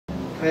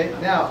Okay,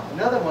 now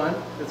another one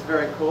that's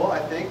very cool, I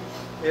think,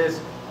 is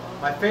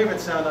my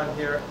favorite sound on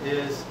here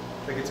is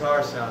the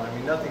guitar sound. I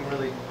mean, nothing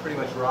really pretty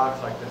much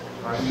rocks like this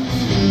guitar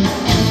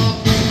sound.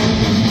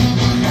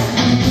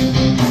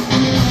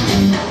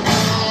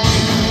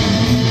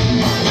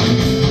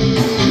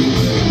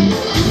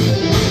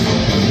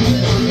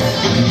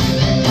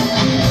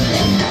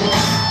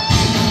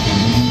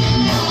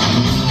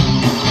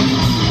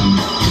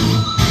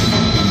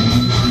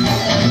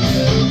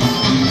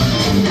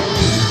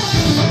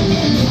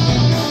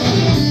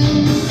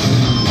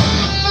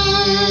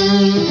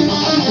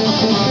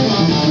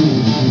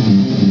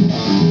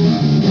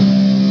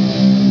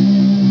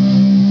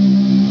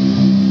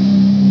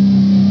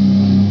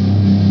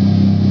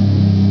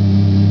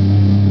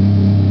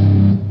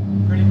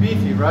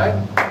 Right?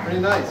 Pretty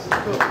nice.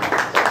 Cool.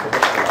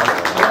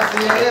 That's the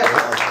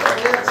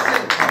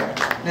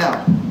AxSynth.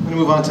 Now, I'm going to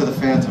move on to the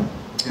Fantom.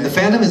 Okay. The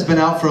Fantom has been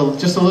out for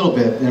just a little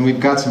bit, and we've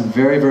got some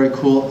very, very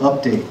cool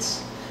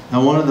updates.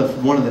 Now, one of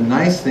the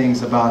nice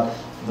things about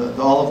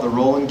all of the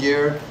Roland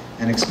gear,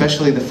 and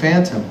especially the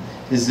Fantom,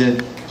 is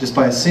that just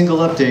by a single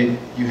update,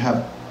 you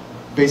have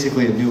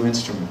basically a new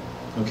instrument.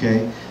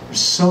 Okay? There's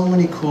so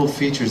many cool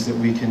features that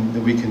we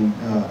can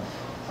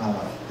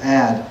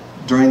add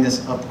during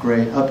this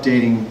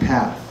updating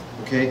path.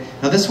 Okay?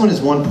 Now this one is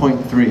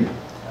 1.3.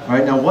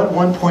 Alright, now what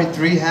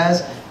 1.3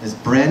 has is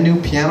brand new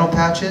piano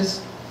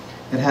patches.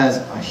 It has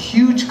a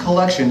huge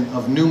collection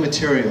of new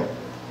material,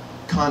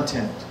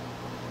 content,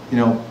 you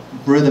know,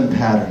 rhythm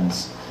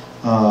patterns,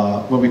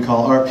 what we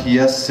call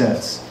RPS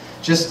sets.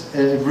 Just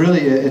really,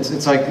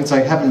 it's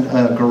like having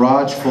a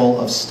garage full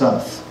of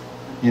stuff,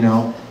 you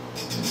know,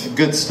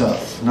 good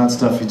stuff, not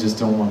stuff you just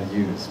don't want to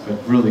use,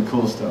 but really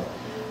cool stuff.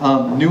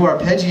 New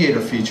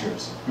arpeggiator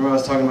features. Remember I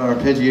was talking about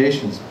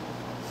arpeggiations.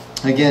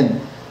 Again,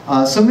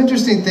 some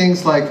interesting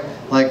things like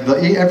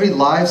every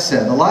live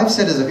set. A live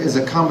set is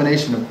a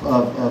combination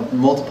of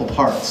multiple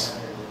parts.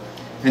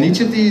 And each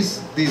of these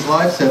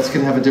live sets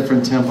can have a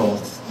different tempo.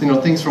 You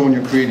know, things for when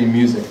you're creating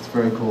music. It's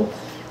very cool.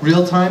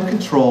 Real-time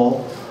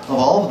control of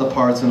all of the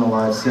parts in a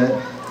live set.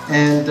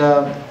 And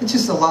it's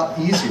just a lot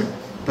easier.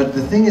 But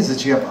the thing is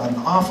that you have an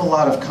awful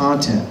lot of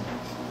content.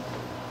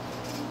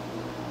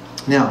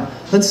 Now,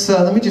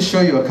 let me just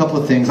show you a couple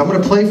of things. I'm going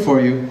to play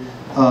for you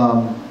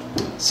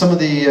some of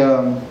the...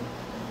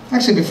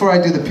 actually, before I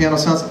do the piano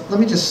sounds, let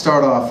me just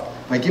start off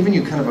by giving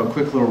you kind of a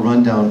quick little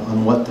rundown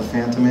on what the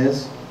Fantom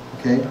is.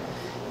 Okay,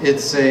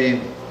 it's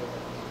a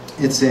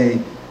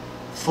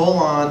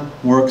full-on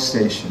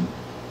workstation.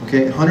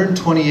 Okay,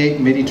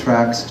 128 MIDI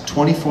tracks,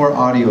 24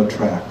 audio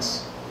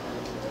tracks.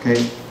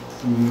 Okay,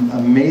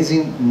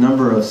 amazing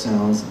number of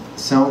sounds.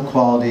 Sound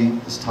quality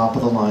is top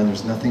of the line.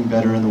 There's nothing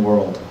better in the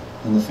world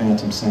than the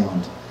Fantom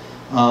sound.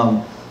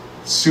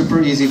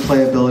 Super easy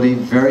playability,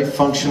 very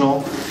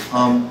functional,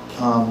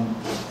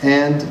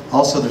 and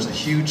also there's a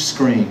huge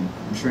screen.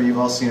 I'm sure you've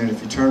all seen it.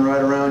 If you turn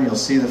right around, you'll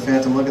see the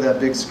Fantom. Look at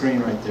that big screen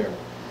right there.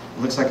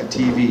 It looks like a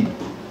TV.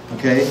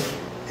 Okay?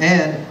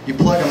 And you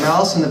plug a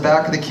mouse in the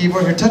back of the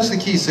keyboard. Here, touch the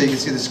keys so you can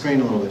see the screen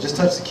a little bit. Just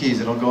touch the keys.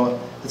 It'll go.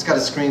 It's got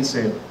a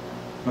screensaver.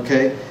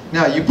 Okay?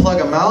 Now you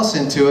plug a mouse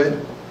into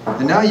it,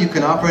 and now you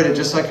can operate it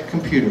just like a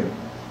computer.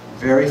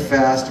 Very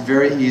fast,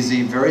 very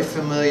easy, very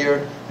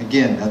familiar.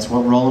 Again, that's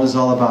what Roland is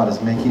all about, is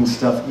making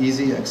stuff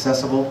easy,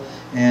 accessible,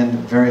 and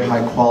very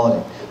high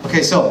quality.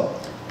 Okay, so,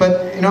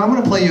 but, you know, I'm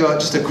going to play you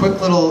just a quick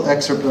little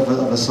excerpt of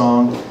a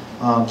song,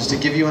 just to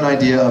give you an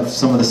idea of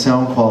some of the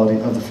sound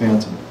quality of the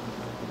Fantom.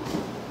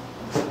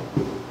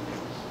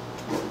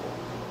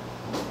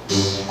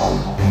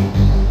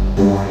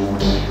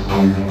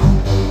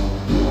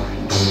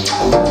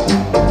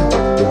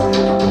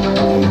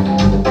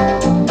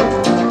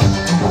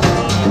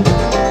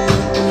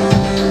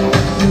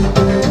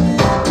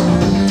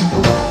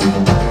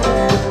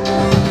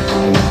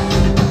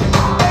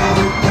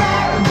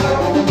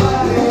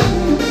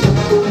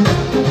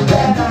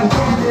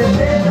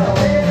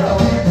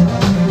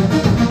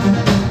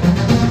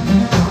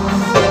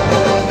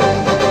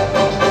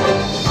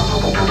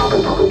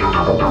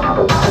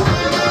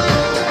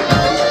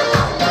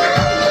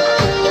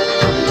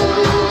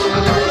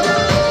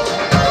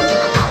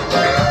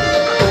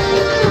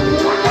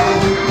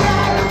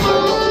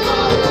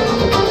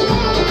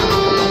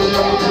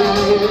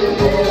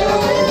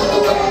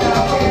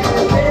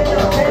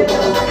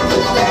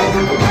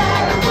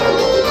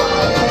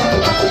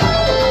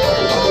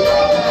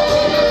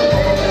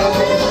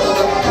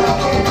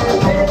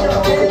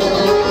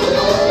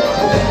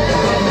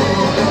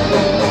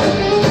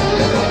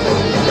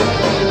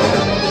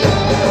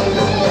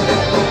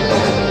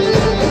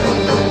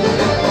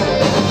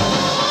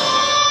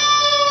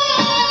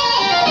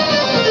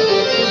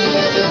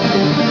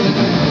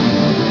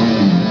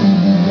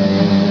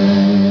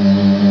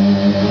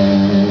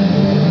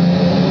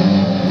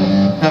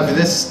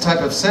 This type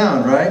of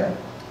sound, right?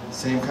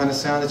 Same kind of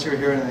sound that you're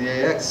hearing in the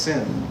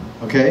AxSynth,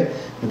 okay?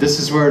 But this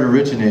is where it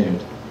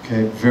originated,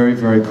 okay? Very,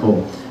 very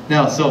cool.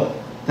 Now, so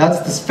that's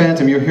this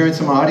Fantom. You're hearing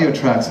some audio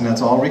tracks, and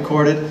that's all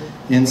recorded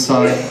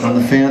inside on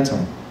the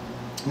Fantom.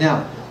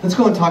 Now, let's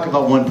go and talk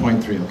about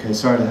 1.3, okay?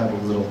 Sorry to have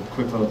a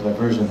quick little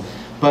diversion.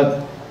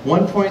 But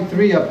 1.3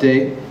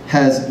 update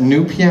has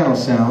new piano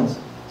sounds.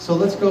 So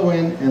let's go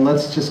in and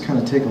let's just kind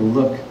of take a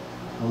look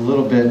a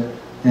little bit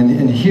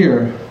and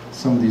hear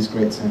some of these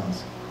great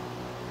sounds.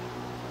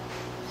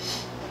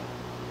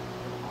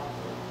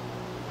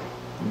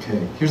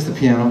 Okay, here's the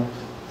piano.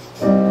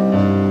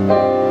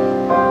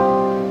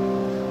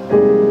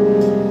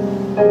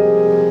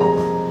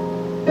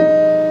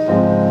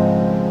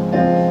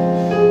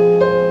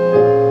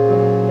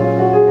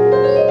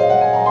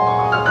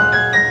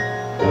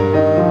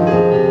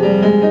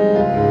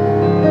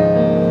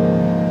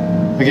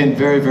 Again,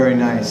 very, very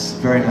nice,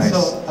 very nice.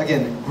 So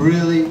again,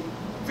 really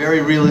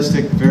very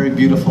realistic, very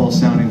beautiful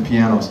sounding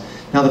pianos.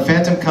 Now the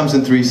Fantom comes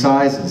in 3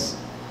 sizes.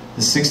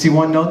 The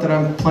 61 note that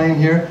I'm playing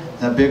here,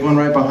 that big one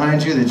right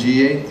behind you, the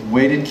G8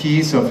 weighted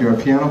key, so if you're a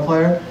piano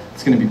player,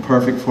 it's going to be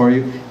perfect for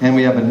you. And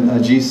we have a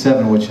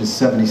G7, which is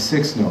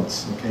 76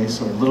 notes, okay,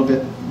 so a little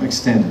bit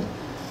extended.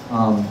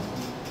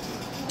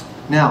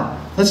 Now,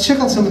 let's check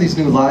out some of these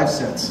new live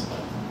sets.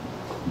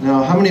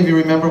 Now, how many of you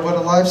remember what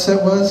a live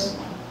set was?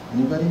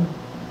 Anybody?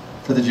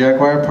 For the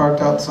Jaguar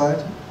parked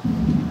outside?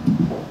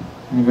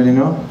 Anybody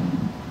know?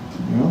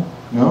 No?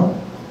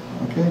 No?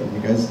 Okay,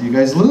 you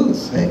guys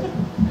lose. Hey,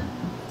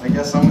 I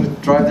guess I'm going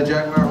to drive the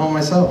Jaguar home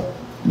myself.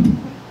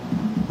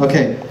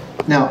 Okay,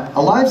 now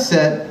a live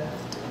set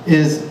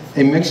is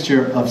a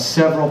mixture of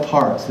several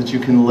parts that you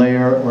can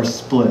layer or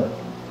split.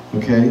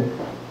 Okay,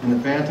 in the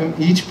Fantom,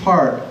 each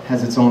part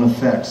has its own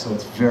effect, so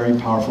it's very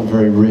powerful,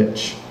 very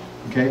rich.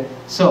 Okay,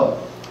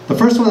 so the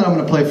first one that I'm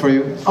going to play for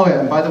you. Oh yeah,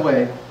 and by the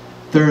way,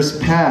 there's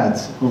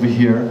pads over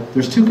here.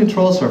 There's 2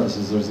 control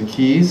surfaces. There's the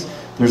keys.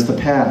 There's the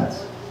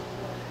pads.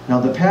 Now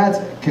the pads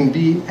can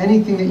be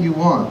anything that you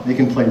want. They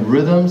can play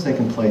rhythms, they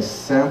can play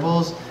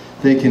samples,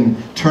 they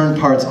can turn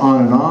parts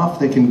on and off,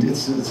 they can,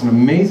 it's an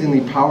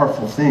amazingly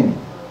powerful thing,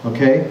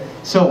 okay?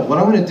 So what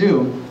I'm going to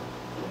do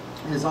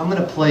is I'm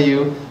going to play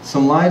you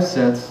some live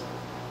sets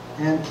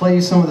and play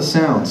you some of the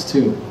sounds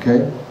too,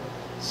 okay?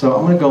 So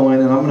I'm going to go in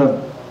and I'm going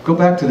to go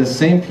back to this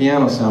same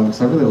piano sound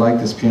because I really like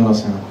this piano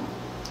sound.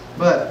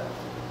 But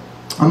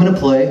I'm going to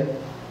play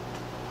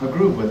a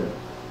groove with it.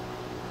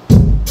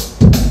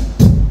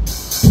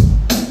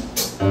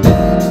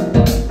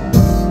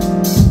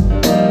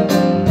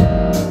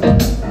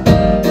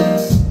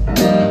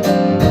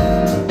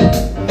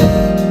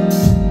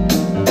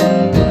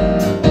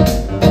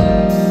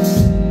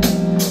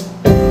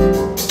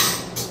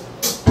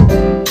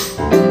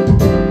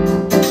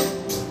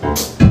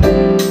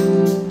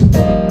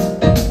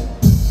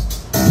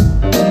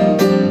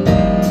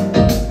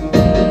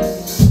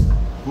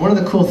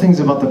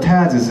 About the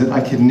pads is that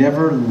I could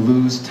never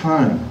lose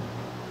time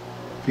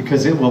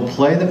because it will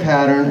play the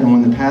pattern, and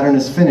when the pattern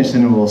is finished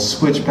then it will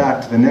switch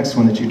back to the next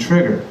one that you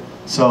trigger.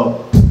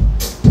 So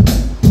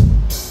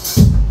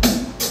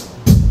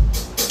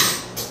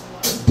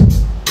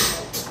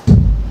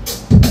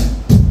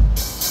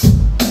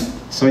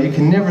you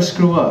can never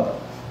screw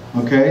up.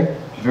 Okay?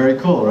 Very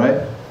cool,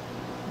 right?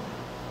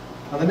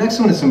 Now the next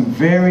one is some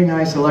very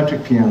nice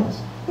electric pianos.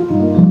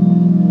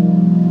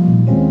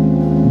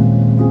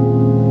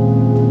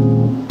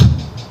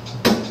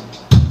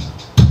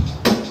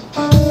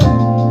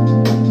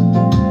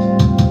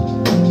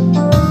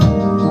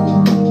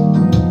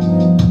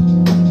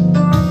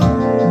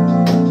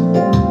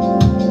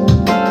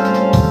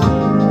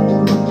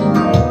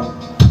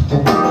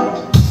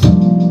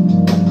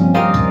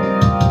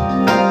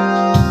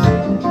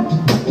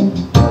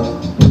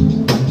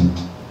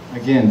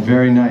 Again,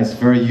 very nice,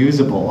 very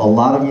usable. A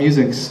lot of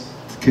music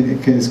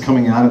is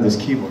coming out of this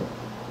keyboard.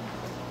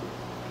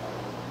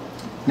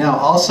 Now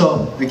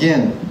also,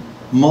 again,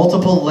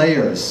 multiple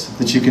layers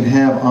that you can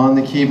have on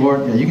the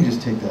keyboard. Yeah, you can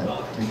just take that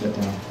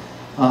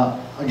down.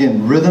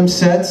 Again, rhythm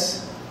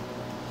sets,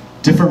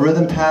 different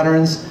rhythm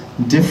patterns,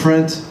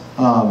 different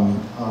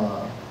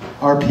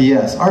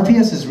RPS.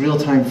 RPS is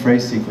real-time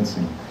phrase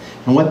sequencing.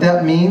 And what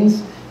that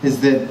means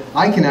is that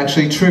I can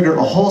actually trigger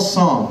a whole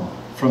song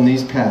from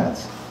these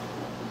pads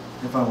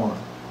if I want.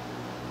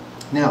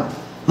 Now,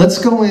 let's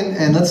go in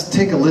and let's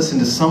take a listen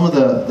to some of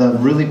the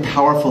really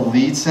powerful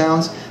lead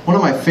sounds. One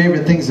of my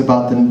favorite things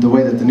about the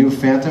way that the new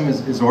Fantom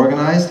is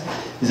organized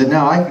is that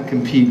now I can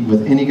compete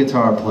with any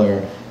guitar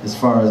player as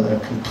far as a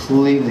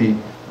completely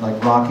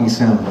like rocking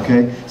sound,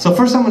 okay? So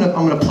first I'm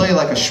gonna play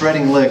like a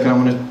shredding lick, and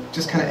I'm gonna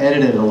just kind of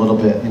edit it a little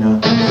bit, you know.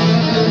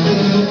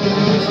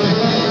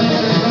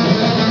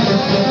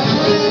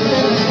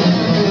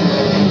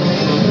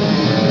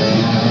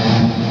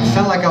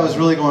 Sound like I was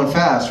really going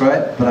fast,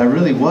 right? But I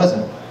really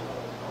wasn't.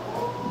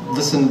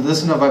 Listen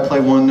if I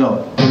play one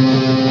note.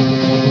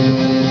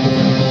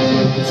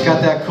 It's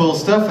got that cool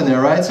stuff in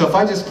there, right? So if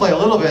I just play a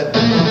little bit,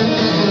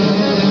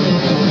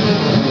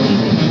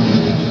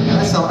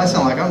 I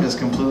sound like I'm just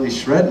completely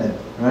shredding it,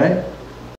 right?